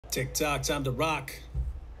TikTok, time to rock.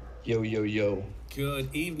 Yo, yo, yo.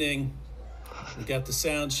 Good evening. We got the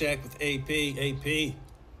sound check with AP. AP,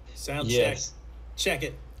 sound Yes. check. Check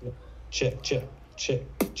it. Check, check, check,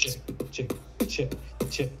 check, check, check, check,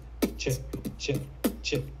 check, check, check, check,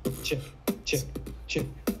 check, check,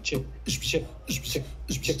 check, check, check.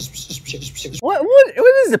 What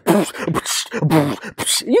is it?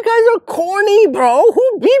 You guys are corny, bro.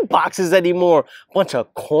 Who beatboxes anymore? Bunch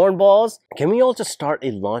of cornballs. Can we all just start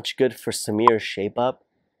a launch good for Samir's Shape Up?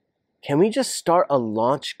 Can we just start a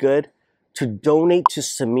launch good to donate to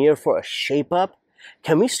Samir for a Shape Up?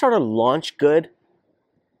 Can we start a launch good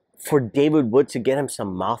for David Wood to get him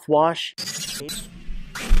some mouthwash?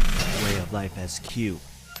 WAYOFLIFESQ,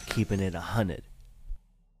 keeping it 100.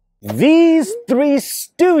 These three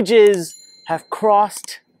stooges have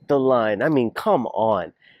crossed the line. I mean, come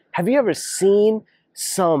on. Have you ever seen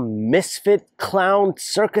some misfit clown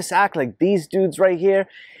circus act like these dudes right here?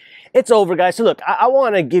 It's over, guys. So look, I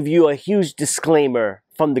want to give you a huge disclaimer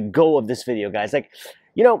from the go of this video, guys. Like,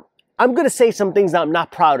 you know, I'm going to say some things that I'm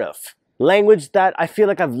not proud of. Language that I feel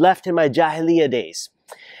like I've left in my Jahiliyyah days.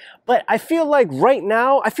 But I feel like right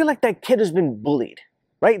now, I feel like that kid has been bullied.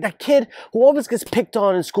 Right? That kid who always gets picked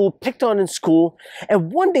on in school,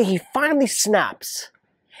 and one day he finally snaps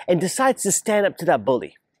and decides to stand up to that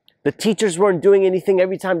bully. The teachers weren't doing anything.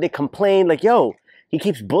 Every time they complained, like, yo, he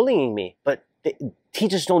keeps bullying me, but the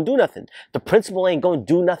teachers don't do nothing. The principal ain't gonna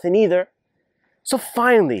do nothing either. So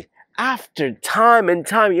finally, after time and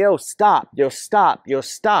time, yo, stop. That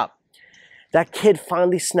kid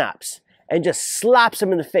finally snaps and just slaps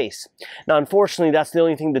him in the face. Now, unfortunately, that's the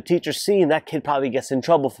only thing the teachers see, and that kid probably gets in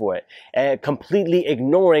trouble for it, completely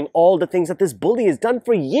ignoring all the things that this bully has done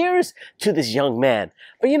for years to this young man.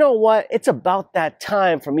 But you know what? It's about that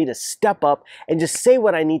time for me to step up and just say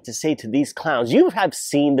what I need to say to these clowns. You have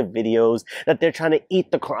seen the videos that they're trying to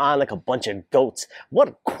eat the Quran like a bunch of goats.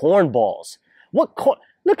 What cornballs. Look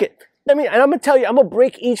at... and I'm going to tell you, I'm going to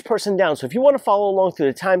break each person down. So if you want to follow along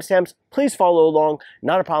through the timestamps, please follow along.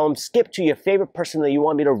 Not a problem. Skip to your favorite person that you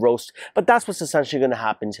want me to roast. But that's what's essentially going to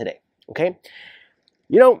happen today. Okay?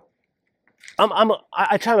 You know,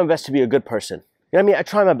 I try my best to be a good person. You know what I mean? I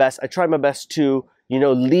try my best to, you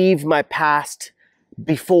know, leave my past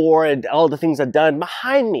before and all the things I've done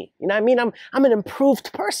behind me. You know what I mean? I'm an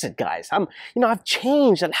improved person, guys. I've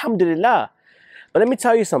changed, alhamdulillah. But let me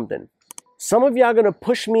tell you something. Some of y'all are going to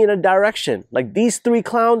push me in a direction, like these three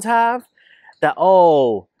clowns have, that,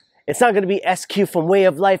 oh, it's not going to be SQ from Way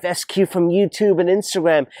of Life, SQ from YouTube and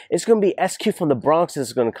Instagram. It's going to be SQ from the Bronx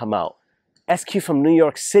that's going to come out. SQ from New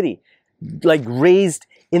York City, like raised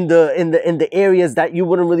in the areas that you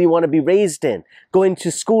wouldn't really want to be raised in. Going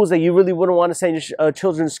to schools that you really wouldn't want to send your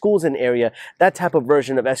children to schools in area. That type of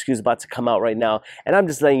version of SQ is about to come out right now. And I'm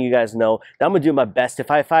just letting you guys know that I'm going to do my best. If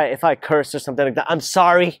I curse or something like that, I'm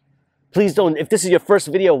sorry. Please don't, if this is your first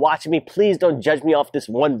video watching me, please don't judge me off this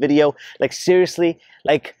one video. Like, seriously,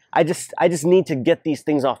 like, I just need to get these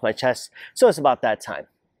things off my chest. So it's about that time.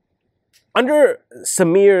 Under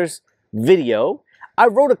Samir's video, I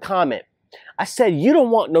wrote a comment. I said, you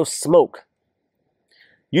don't want no smoke.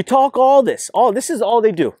 You talk all this is all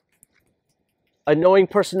they do. Annoying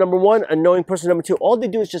person number one, annoying person number two. All they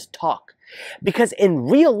do is just talk. Because in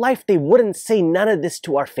real life, they wouldn't say none of this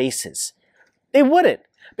to our faces. They wouldn't.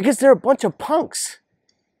 Because they're a bunch of punks.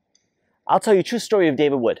 I'll tell you a true story of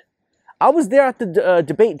David Wood. I was there at the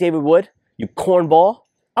debate, David Wood, you cornball.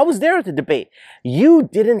 I was there at the debate. You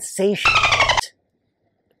didn't say shit.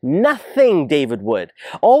 Nothing, David Wood.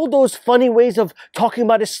 All those funny ways of talking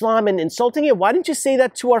about Islam and insulting it, why didn't you say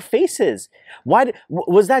that to our faces?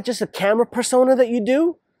 Was that just a camera persona that you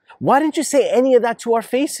do? Why didn't you say any of that to our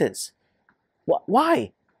faces?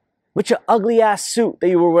 Why? With your ugly ass suit that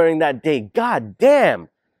you were wearing that day. God damn.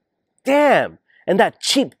 Damn. And that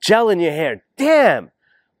cheap gel in your hair. Damn.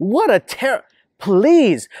 What a terror.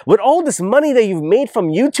 Please. With all this money that you've made from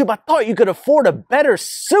YouTube, I thought you could afford a better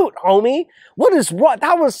suit, homie. What is wrong?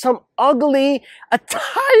 That was some ugly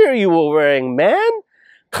attire you were wearing, man.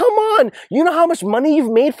 Come on. You know how much money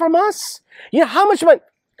you've made from us? You know how much money?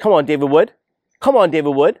 Come on, David Wood. Come on,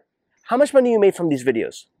 David Wood. How much money you made from these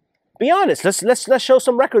videos? Be honest. Let's show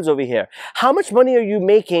some records over here. How much money are you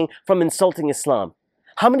making from insulting Islam?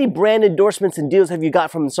 How many brand endorsements and deals have you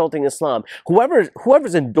got from insulting Islam?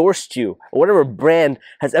 Whoever's endorsed you, or whatever brand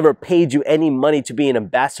has ever paid you any money to be an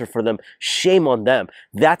ambassador for them, shame on them.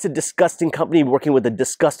 That's a disgusting company working with a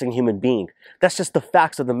disgusting human being. That's just the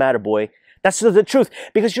facts of the matter, boy. That's just the truth.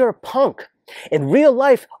 Because you're a punk. In real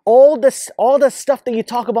life, all the stuff that you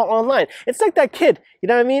talk about online, it's like that kid. You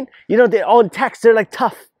know what I mean? You know, on text, they're like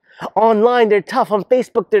tough. Online, they're tough. On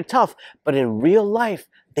Facebook, they're tough. But in real life,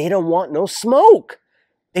 They don't want no smoke.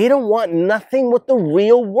 They don't want nothing with the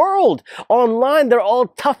real world. Online, they're all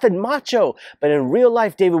tough and macho. But in real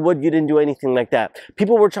life, David Wood, you didn't do anything like that.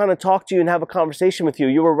 People were trying to talk to you and have a conversation with you.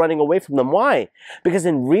 You were running away from them. Why? Because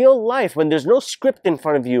in real life, when there's no script in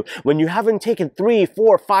front of you, when you haven't taken 3,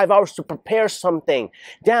 4, 5 hours to prepare something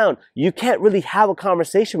down, you can't really have a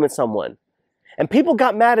conversation with someone. And people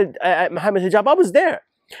got mad at Muhammad Hijab. I was there.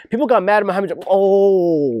 People got mad at Muhammad Hijab.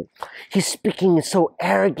 Oh, he's speaking so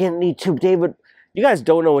arrogantly to David. You guys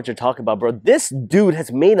don't know what you're talking about, bro. This dude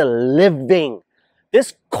has made a living.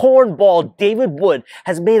 This cornball, David Wood,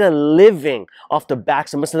 has made a living off the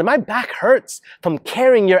backs of Muslims. My back hurts from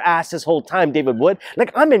carrying your ass this whole time, David Wood.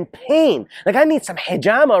 Like, I'm in pain. Like, I need some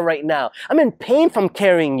hijama right now. I'm in pain from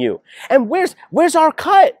carrying you. And where's our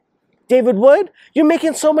cut, David Wood? You're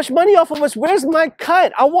making so much money off of us. Where's my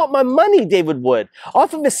cut? I want my money, David Wood.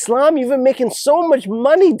 Off of Islam, you've been making so much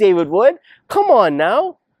money, David Wood. Come on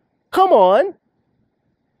now. Come on.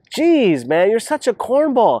 Jeez, man, you're such a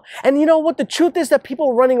cornball. And you know what? The truth is that people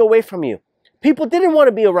are running away from you. People didn't want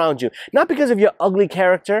to be around you. Not because of your ugly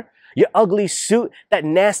character, your ugly suit, that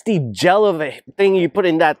nasty gel of a thing you put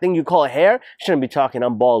in that thing you call hair. Shouldn't be talking,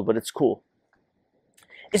 I'm bald, but it's cool.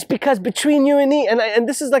 It's because between you and me, and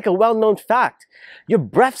this is like a well-known fact, your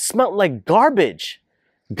breath smelled like garbage.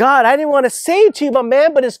 God, I didn't want to say it to you, my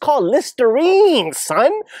man, but it's called Listerine,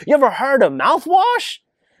 son. You ever heard of mouthwash?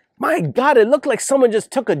 My God, it looked like someone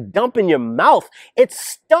just took a dump in your mouth. It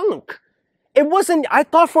stunk. It wasn't, I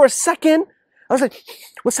thought for a second, I was like,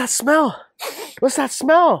 what's that smell? What's that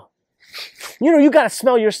smell? You know, you got to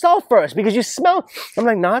smell yourself first because you smell. I'm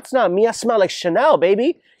like, no, it's not me. I smell like Chanel,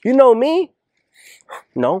 baby. You know me.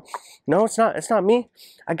 No, it's not. It's not me.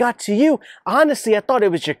 I got to you. Honestly, I thought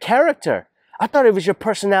it was your character. I thought it was your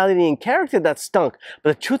personality and character that stunk. But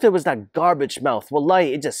the truth, it was that garbage mouth.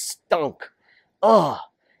 Wallahi, it just stunk. Ugh.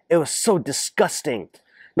 It was so disgusting.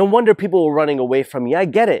 No wonder people were running away from you. I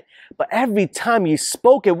get it. But every time you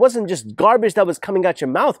spoke, it wasn't just garbage that was coming out your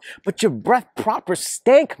mouth, but your breath proper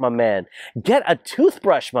stank, my man. Get a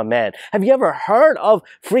toothbrush, my man. Have you ever heard of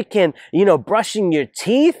freaking, brushing your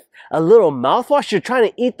teeth? A little mouthwash? You're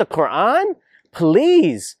trying to eat the Quran?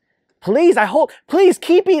 Please. Please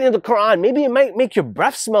keep eating the Quran. Maybe it might make your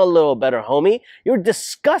breath smell a little better, homie. You're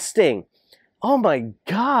disgusting. Oh my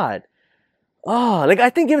God. Oh, like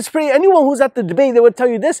I think it was pretty, anyone who's at the debate, they would tell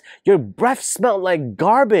you this, your breath smelled like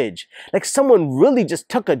garbage. Like someone really just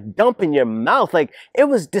took a dump in your mouth. Like it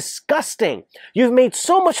was disgusting. You've made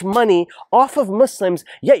so much money off of Muslims,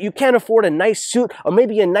 yet you can't afford a nice suit or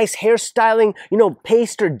maybe a nice hairstyling,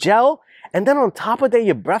 paste or gel. And then on top of that,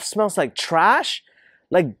 your breath smells like trash.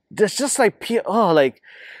 Like there's just like,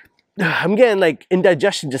 I'm getting like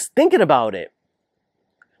indigestion just thinking about it.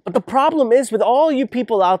 But the problem is with all you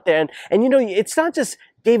people out there, and it's not just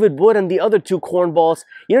David Wood and the other two cornballs.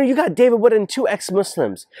 You got David Wood and 2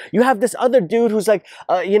 ex-Muslims. You have this other dude who's like,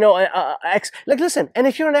 listen, and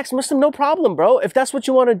if you're an ex-Muslim, no problem, bro. If that's what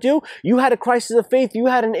you want to do, you had a crisis of faith, you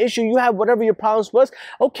had an issue, you had whatever your problems was.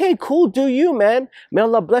 Okay, cool, do you, man. May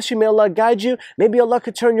Allah bless you, may Allah guide you. Maybe Allah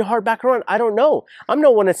could turn your heart back around. I don't know. I'm no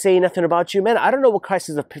one to say nothing about you, man. I don't know what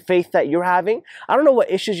crisis of faith that you're having. I don't know what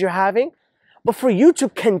issues you're having. But for you to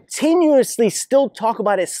continuously still talk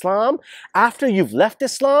about Islam after you've left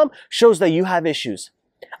Islam shows that you have issues.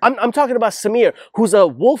 I'm talking about Samir, who's a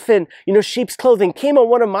wolf in, sheep's clothing, came on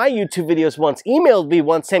one of my YouTube videos once, emailed me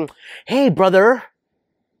once saying, hey brother,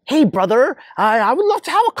 I would love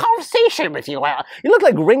to have a conversation with you. You look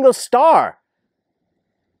like Ringo Starr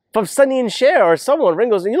from Sonny and Cher or someone.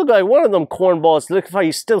 You look like one of them cornballs. Look how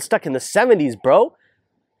you're still stuck in the 70s, bro.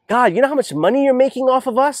 God, you know how much money you're making off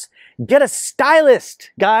of us? Get a stylist,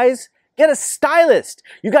 guys. Get a stylist.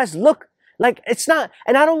 You guys look like it's not,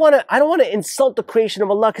 and I don't want to insult the creation of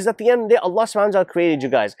Allah, because at the end of the day, Allah subhanahu wa ta'ala created you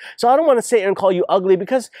guys. So I don't want to sit here and call you ugly,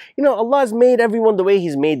 because Allah has made everyone the way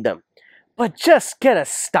He's made them. But just get a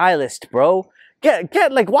stylist, bro.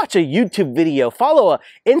 Watch a YouTube video, follow a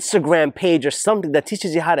Instagram page or something that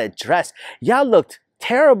teaches you how to dress. Y'all looked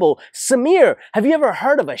terrible. Samir, have you ever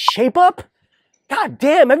heard of a shape up? God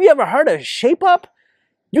damn, have you ever heard of shape up?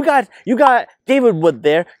 You got David Wood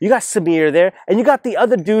there, you got Samir there, and you got the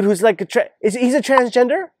other dude who's like he's a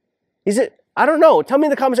transgender? I don't know. Tell me in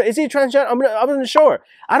the comments, is he a transgender? I'm not sure.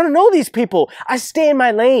 I don't know these people. I stay in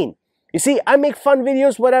my lane. You see, I make fun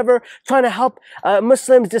videos, whatever, trying to help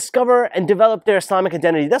Muslims discover and develop their Islamic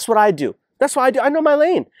identity. That's what I do. That's what I do. I know my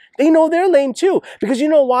lane. They know their lane too. Because you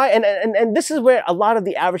know why? And this is where a lot of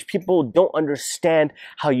the average people don't understand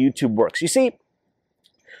how YouTube works. You see,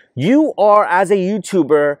 You are, as a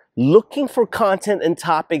YouTuber, looking for content and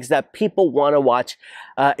topics that people want to watch.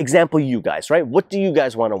 Example, you guys, right? What do you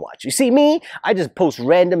guys want to watch? You see me, I just post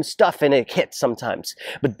random stuff and it hits sometimes.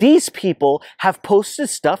 But these people have posted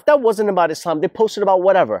stuff that wasn't about Islam. They posted about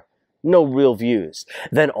whatever. No real views.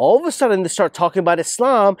 Then all of a sudden they start talking about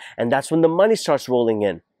Islam, and that's when the money starts rolling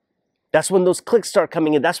in. That's when those clicks start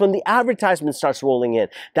coming in. That's when the advertisement starts rolling in.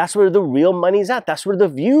 That's where the real money's at. That's where the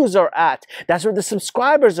views are at. That's where the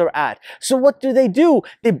subscribers are at. So what do? They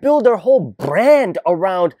build their whole brand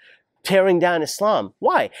around tearing down Islam.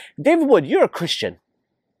 Why? David Wood, you're a Christian.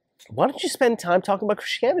 Why don't you spend time talking about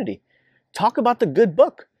Christianity? Talk about the good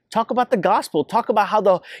book. Talk about the gospel. Talk about how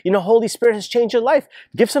the Holy Spirit has changed your life.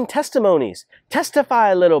 Give some testimonies. Testify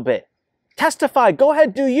a little bit. Testify. Go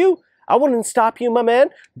ahead, do you? I wouldn't stop you, my man.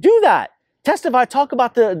 Do that. Testify. Talk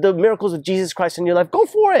about the miracles of Jesus Christ in your life. Go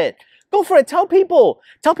for it. Go for it. Tell people.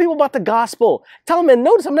 Tell people about the gospel. Tell them, and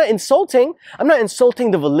notice I'm not insulting. I'm not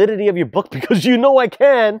insulting the validity of your book because you know I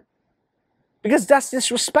can. Because that's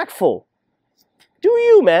disrespectful. Do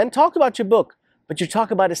you, man? Talk about your book. But you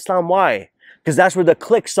talk about Islam. Why? Because that's where the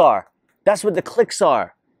clicks are. That's where the clicks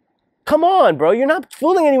are. Come on, bro. You're not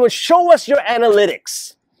fooling anyone. Show us your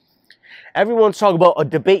analytics. Everyone's talking about a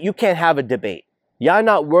debate. You can't have a debate. Y'all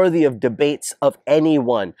not worthy of debates of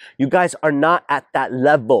anyone. You guys are not at that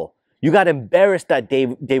level. You got embarrassed that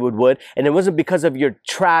David Wood, and it wasn't because of your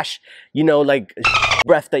trash, like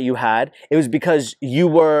breath that you had. It was because you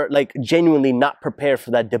were like genuinely not prepared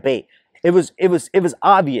for that debate. It was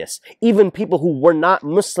obvious. Even people who were not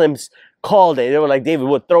Muslims called it. They were like, David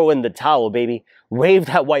Wood, throw in the towel, baby. Wave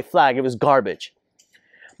that white flag. It was garbage.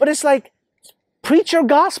 But it's like, preach your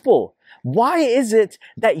gospel. Why is it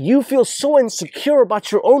that you feel so insecure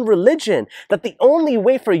about your own religion that the only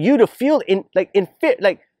way for you to feel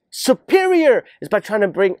superior is by trying to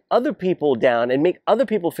bring other people down and make other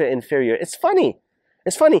people feel inferior? It's funny.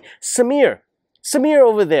 It's funny. Samir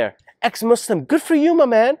over there, ex-Muslim. Good for you, my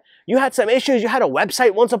man. You had some issues. You had a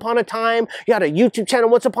website once upon a time. You had a YouTube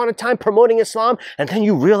channel once upon a time promoting Islam. And then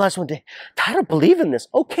you realized one day, I don't believe in this.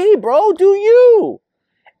 Okay, bro, do you?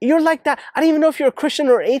 You're like that. I don't even know if you're a Christian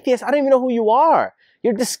or atheist. I don't even know who you are.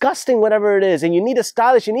 You're disgusting, whatever it is. And you need to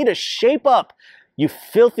stylish. You need to shape up. You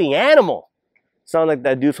filthy animal. Sound like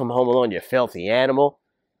that dude from Home Alone. You filthy animal.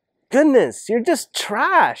 Goodness, you're just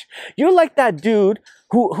trash. You're like that dude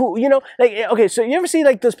who okay, so you ever see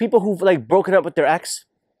like those people who've like broken up with their ex?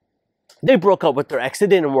 They broke up with their ex. It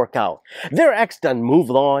didn't work out. Their ex done moved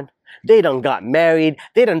on. They done got married.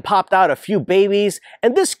 They done popped out a few babies.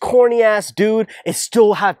 And this corny ass dude is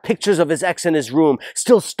still have pictures of his ex in his room,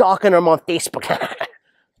 still stalking him on Facebook.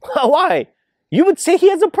 Why? You would say he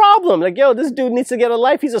has a problem. Like, yo, this dude needs to get a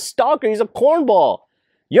life. He's a stalker. He's a cornball.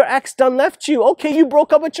 Your ex done left you. Okay, you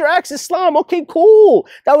broke up with your ex. Islam. Okay, cool.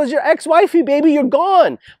 That was your ex-wifey, baby. You're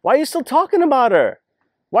gone. Why are you still talking about her?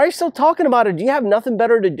 Why are you still talking about her? Do you have nothing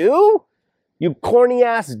better to do? You corny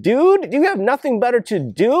ass dude. Do you have nothing better to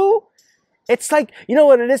do? It's like, you know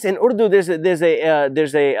what it is? In Urdu, there's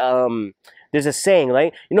a saying,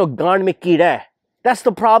 right? Gaan mein keeda. That's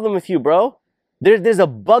the problem with you, bro. There's a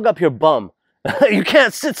bug up your bum. You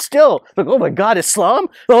can't sit still. Like, oh my God, Islam?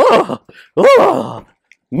 Oh.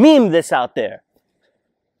 Meme this out there.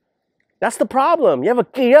 That's the problem. You have a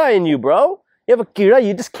keeda in you, bro. You have a keeda.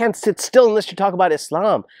 You just can't sit still unless you talk about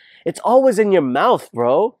Islam. It's always in your mouth,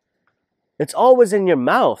 bro. It's always in your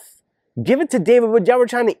mouth. Give it to David Wood. Y'all were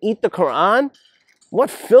trying to eat the Quran? What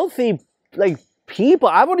filthy, people.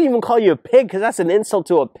 I wouldn't even call you a pig because that's an insult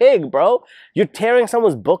to a pig, bro. You're tearing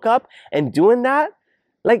someone's book up and doing that?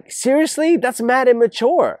 Like, seriously? That's mad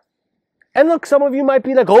immature. And look, some of you might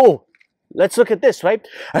be like, oh, let's look at this, right?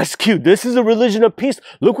 That's cute. This is a religion of peace.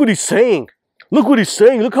 Look what he's saying. Look what he's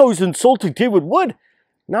saying. Look how he's insulting David Wood.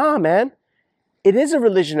 Nah, man. It is a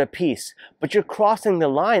religion of peace, but you're crossing the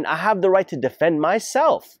line. I have the right to defend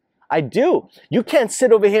myself. I do. You can't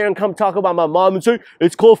sit over here and come talk about my mom and say,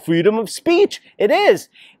 it's called freedom of speech. It is.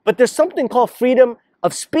 But there's something called freedom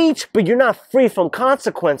of speech, but you're not free from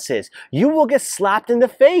consequences. You will get slapped in the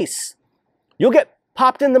face. You'll get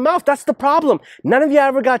popped in the mouth. That's the problem. None of you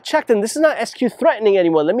ever got checked, and this is not SQ threatening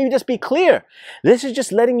anyone. Let me just be clear. This is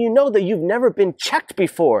just letting you know that you've never been checked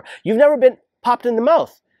before. You've never been popped in the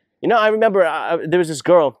mouth. I remember there was this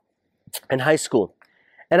girl in high school,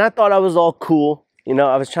 and I thought I was all cool.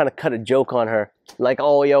 I was trying to cut a joke on her. Like,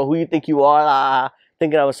 oh, yo, who you think you are?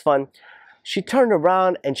 Thinking I was fun. She turned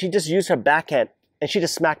around, and she just used her backhand, and she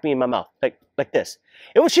just smacked me in my mouth, like this.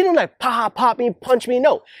 She didn't like pop me, punch me.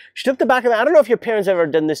 No, she took the back of my. I don't know if your parents ever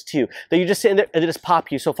done this to you. That you just sitting there and they just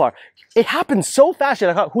pop you so far. It happened so fast.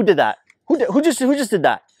 You're like, oh, who did that? Who just did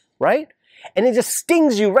that? Right? and it just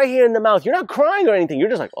stings you right here in the mouth. You're not crying or anything. You're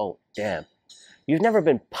just like, oh, damn. You've never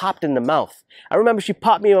been popped in the mouth. I remember she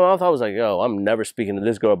popped me in the mouth. I was like, yo, I'm never speaking to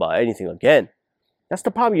this girl about anything again. That's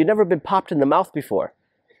the problem. You've never been popped in the mouth before.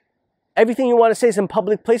 Everything you want to say is in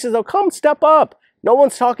public places, though, come step up. No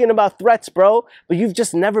one's talking about threats, bro. But you've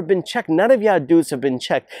just never been checked. None of y'all dudes have been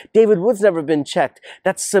checked. David Wood's never been checked.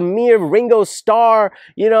 That Samir, Ringo Starr,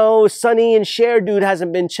 you know, Sonny and Cher dude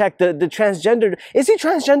hasn't been checked. The transgender. Is he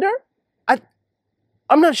transgender?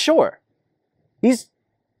 I'm not sure.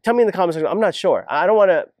 Tell me in the comments section. I'm not sure. I don't want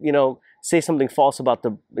to, you know, say something false about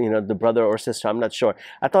the, you know, the brother or sister. I'm not sure.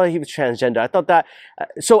 I thought he was transgender. I thought that,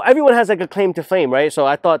 so everyone has like a claim to fame, right? So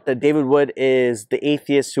I thought that David Wood is the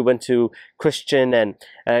atheist who went to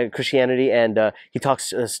Christianity, and he talks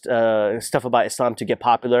stuff about Islam to get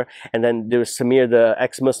popular. And then there was Samir, the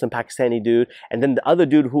ex-Muslim Pakistani dude, and then the other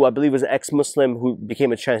dude who I believe was an ex-Muslim who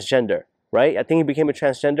became a transgender. Right? I think he became a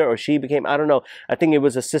transgender, or she became, I don't know. I think it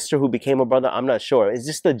was a sister who became a brother. I'm not sure. It's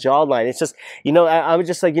just the jawline. It's just, you know, I was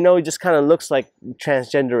just like, you know, it just kind of looks like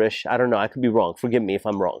transgenderish. I don't know. I could be wrong. Forgive me if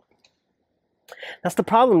I'm wrong. That's the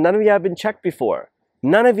problem. None of you have been checked before.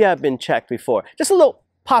 None of you have been checked before. Just a little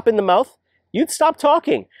pop in the mouth. You'd stop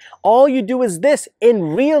talking. All you do is this.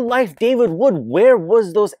 In real life, David Wood, where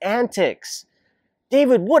was those antics?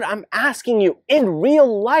 David Wood, I'm asking you, in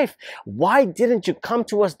real life, why didn't you come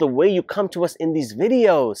to us the way you come to us in these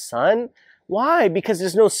videos, son? Why? Because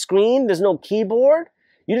there's no screen, there's no keyboard?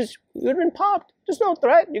 You'd have been popped. There's no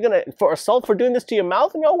threat. You're gonna, for assault for doing this to your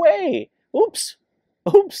mouth? No way. Oops.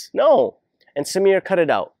 Oops. No. And Samir, cut it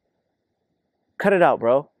out. Cut it out,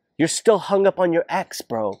 bro. You're still hung up on your ex,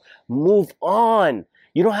 bro. Move on.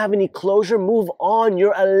 You don't have any closure, move on.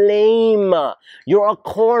 You're a lame. You're a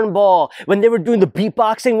cornball. When they were doing the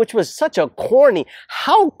beatboxing, which was such a corny,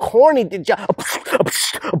 how corny did you...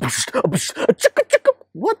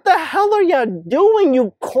 What the hell are you doing,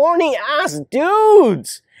 you corny ass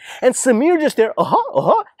dudes? And Samir just there,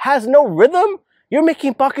 has no rhythm. You're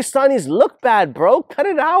making Pakistanis look bad, bro. Cut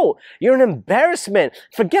it out. You're an embarrassment.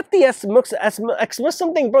 Forget the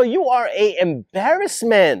ex-Muslim thing, bro. You are an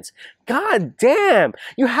embarrassment. God damn.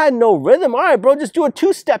 You had no rhythm. All right, bro, just do a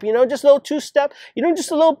two-step, you know, just a little two-step. You know,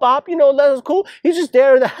 just a little bop, you know, that was cool. He's just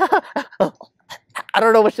there. I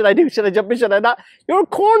don't know, what should I do? Should I jump in? Should I not? You're a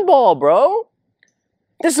cornball, bro.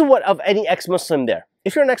 This is what of any ex-Muslim there.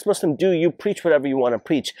 If you're an ex-Muslim, you preach whatever you want to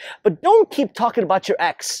preach. But don't keep talking about your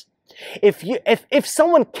ex. If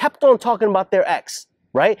someone kept on talking about their ex,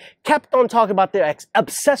 right? Kept on talking about their ex,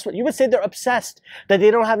 obsessed with, you would say they're obsessed, that they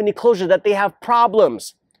don't have any closure, that they have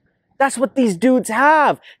problems. That's what these dudes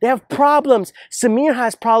have. They have problems. Samir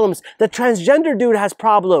has problems. The transgender dude has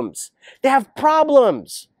problems. They have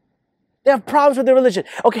problems. They have problems with their religion.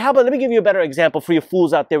 Okay, how about, let me give you a better example for you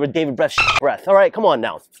fools out there with David Breath. All right, come on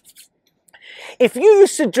now. If you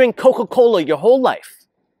used to drink Coca-Cola your whole life,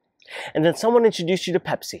 and then someone introduced you to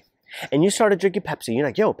Pepsi, and you started drinking Pepsi, you're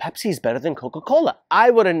like, yo, Pepsi's better than Coca-Cola. I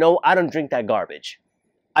wouldn't know. I don't drink that garbage.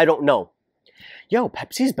 I don't know. Yo,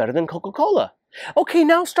 Pepsi's better than Coca-Cola. Okay,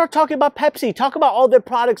 now start talking about Pepsi. Talk about all their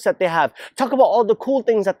products that they have. Talk about all the cool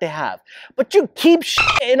things that they have. But you keep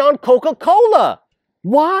shitting on Coca-Cola.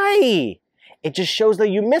 Why? It just shows that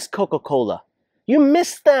you miss Coca-Cola. You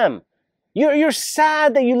miss them. You're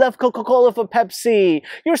sad that you left Coca-Cola for Pepsi.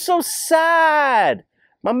 You're so sad.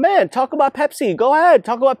 My man, talk about Pepsi. Go ahead.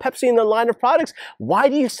 Talk about Pepsi in the line of products. Why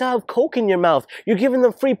do you still have Coke in your mouth? You're giving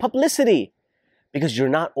them free publicity. Because you're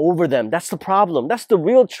not over them. That's the problem. That's the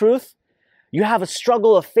real truth. You have a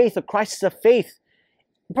struggle of faith, a crisis of faith.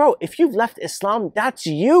 Bro, if you've left Islam, that's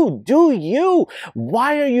you. Do you.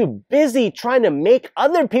 Why are you busy trying to make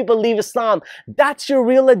other people leave Islam? That's your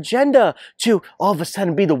real agenda, to all of a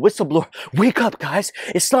sudden be the whistleblower. Wake up, guys.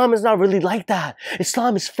 Islam is not really like that.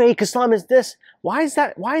 Islam is fake. Islam is this. Why is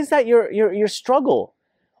that? Why is that your struggle?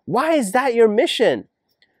 Why is that your mission?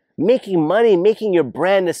 Making money, making your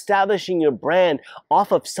brand, establishing your brand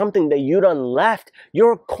off of something that you done left.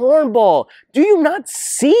 You're a cornball. Do you not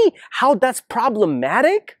see how that's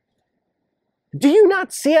problematic? Do you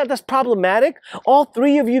not see how that's problematic? All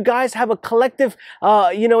three of you guys have a collective,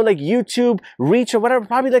 you know, like YouTube reach or whatever,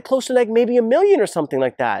 probably like close to like maybe 1 million or something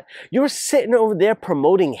like that. You're sitting over there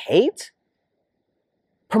promoting hate?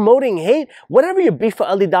 Promoting hate? Whatever your beef for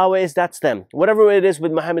Ali Dawah is, that's them. Whatever it is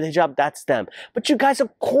with Muhammad Hijab, that's them. But you guys are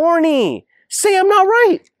corny. Say I'm not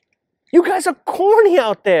right. You guys are corny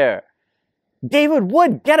out there. David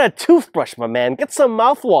Wood, get a toothbrush, my man. Get some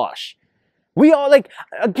mouthwash. We all like,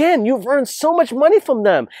 again, you've earned so much money from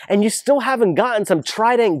them and you still haven't gotten some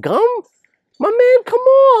Trident gum? My man, come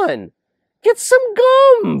on. Get some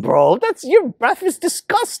gum, bro. Your breath is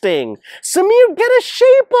disgusting. Samir, get a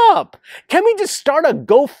shape up. Can we just start a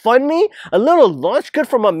GoFundMe? A little launch good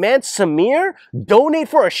for my man Samir? Donate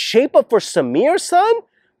for a shape up for Samir, son?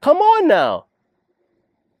 Come on now.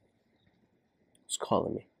 Who's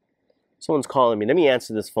calling me? Someone's calling me. Let me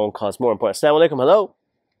answer this phone call. It's more important. Assalamu alaikum. Hello.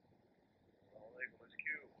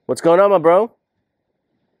 What's going on, my bro? How you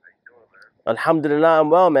doing, man? Alhamdulillah, I'm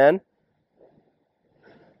well, man.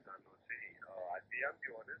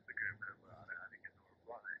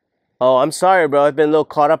 Oh, I'm sorry, bro. I've been a little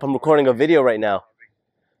caught up. I'm recording a video right now.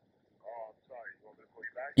 Oh, I'm sorry. You want me to call you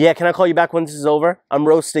back? Yeah, can I call you back when this is over? I'm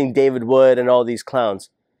roasting David Wood and all these clowns.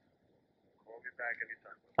 Call me back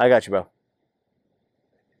anytime. I got you, bro.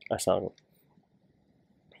 Assalamu alaikum.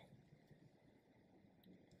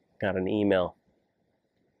 Got an email.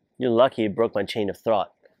 You're lucky it broke my chain of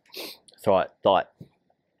thought.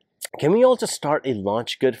 Can we all just start a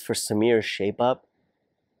launch good for Samir's shape up?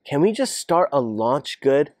 Can we just start a launch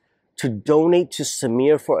good to donate to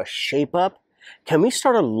Samir for a shape up? Can we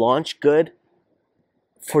start a launch good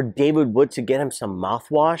for David Wood to get him some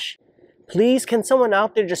mouthwash? Please, can someone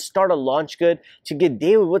out there just start a launch good to get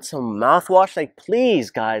David Wood some mouthwash? Like,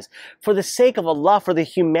 please, guys, for the sake of Allah, for the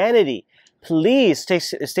humanity, please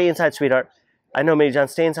stay inside, sweetheart. I know, Mejan,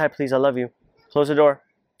 stay inside, please. I love you. Close the door.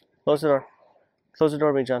 Close the door. Close the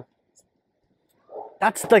door, Mejan.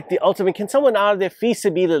 That's like the ultimate. Can someone out of there, fi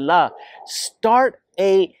sabilillah, start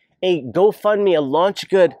a GoFundMe, a launch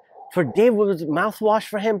good for David Wood's mouthwash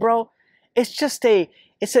for him, bro? It's just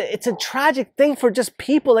it's a tragic thing for just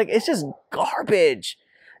people. Like, it's just garbage.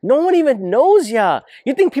 No one even knows ya.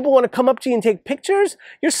 You think people want to come up to you and take pictures?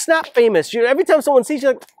 You're Snap famous. Every time someone sees you,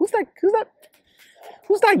 like, who's that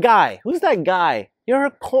guy? Who's that guy? You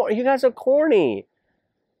guys are corny.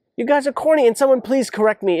 You guys are corny. And someone please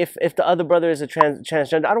correct me if the other brother is a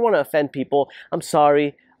transgender. I don't want to offend people. I'm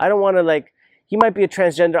sorry. I don't want to, like, he might be a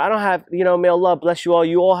transgender. I don't have, may Allah bless you all.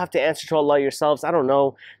 You all have to answer to Allah yourselves. I don't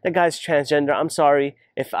know. That guy's transgender. I'm sorry.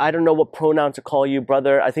 If I don't know what pronoun to call you,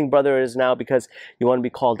 brother. I think brother is now because you want to be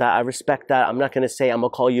called that. I respect that. I'm not going to say I'm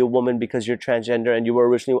going to call you a woman because you're transgender and you were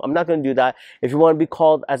originally. I'm not going to do that. If you want to be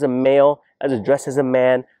called as a male, as addressed as a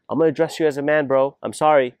man, I'm going to address you as a man, bro. I'm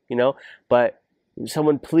sorry, But can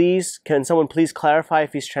someone please clarify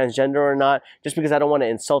if he's transgender or not? Just because I don't want to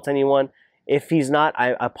insult anyone. If he's not,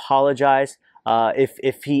 I apologize.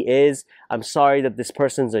 If he is, I'm sorry that this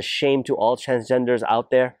person's a shame to all transgenders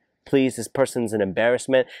out there. Please, this person's an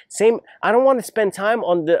embarrassment. I don't want to spend time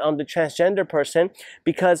on the transgender person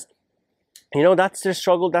because, that's their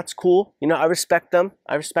struggle. That's cool. I respect them.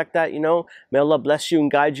 I respect that. May Allah bless you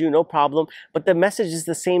and guide you. No problem. But the message is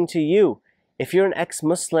the same to you. If you're an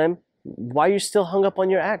ex-Muslim, why are you still hung up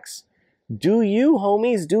on your ex? Do you,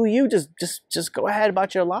 homies, do you. Just go ahead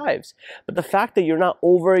about your lives. But the fact that you're not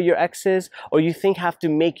over your exes or you have to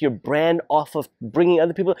make your brand off of bringing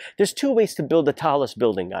other people. There's two ways to build the tallest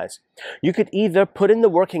building, guys. You could either put in the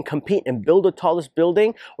work and compete and build the tallest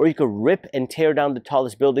building, or you could rip and tear down the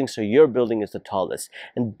tallest building so your building is the tallest.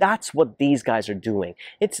 And that's what these guys are doing.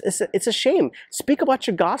 It's a shame. Speak about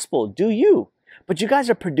your gospel. Do you. But you guys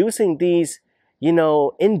are producing these,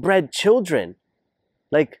 inbred children.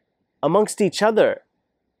 Like, amongst each other,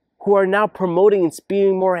 who are now promoting and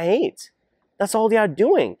spewing more hate. That's all they are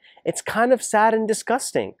doing. It's kind of sad and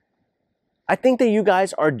disgusting. I think that you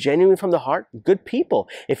guys are genuine from the heart, good people.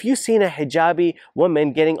 If you've seen a hijabi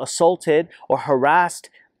woman getting assaulted or harassed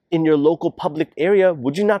in your local public area,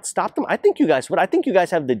 would you not stop them? I think you guys would. I think you guys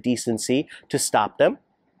have the decency to stop them.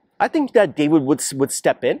 I think that David would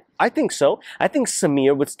step in. I think so. I think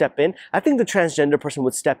Samir would step in. I think the transgender person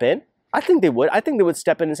would step in. I think they would. I think they would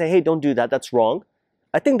step in and say, hey, don't do that. That's wrong.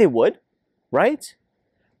 I think they would, right?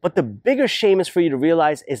 But the bigger shame is for you to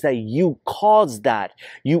realize is that you caused that.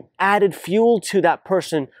 You added fuel to that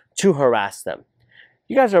person to harass them.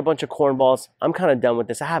 You guys are a bunch of cornballs. I'm kind of done with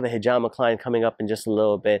this. I have a hijama client coming up in just a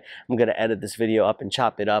little bit. I'm going to edit this video up and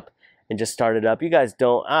chop it up and just start it up. You guys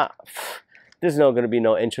don't... There's not going to be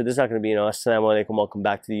no intro. There's not going to be no assalamu alaikum, welcome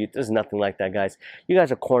back to the youth. There's nothing like that, guys. You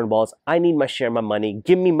guys are cornballs. I need my share of my money.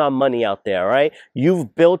 Give me my money out there, all right?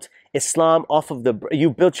 You've built Islam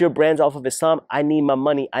you built your brands off of Islam. I need my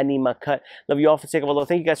money. I need my cut. Love you all for the sake of Allah.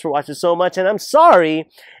 Thank you guys for watching so much. And I'm sorry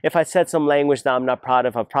if I said some language that I'm not proud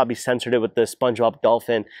of. I've probably censored it with the SpongeBob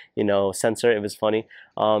dolphin, censor. It was funny.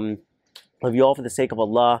 Love you all for the sake of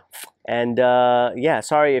Allah. And yeah,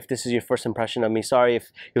 sorry if this is your first impression of me. Sorry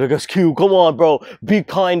if you're like, SQ, come on, bro, be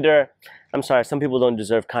kinder. I'm sorry, some people don't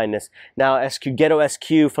deserve kindness. Now, SQ, Ghetto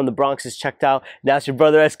SQ from the Bronx is checked out. Now it's your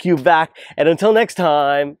brother SQ back. And until next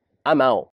time, I'm out.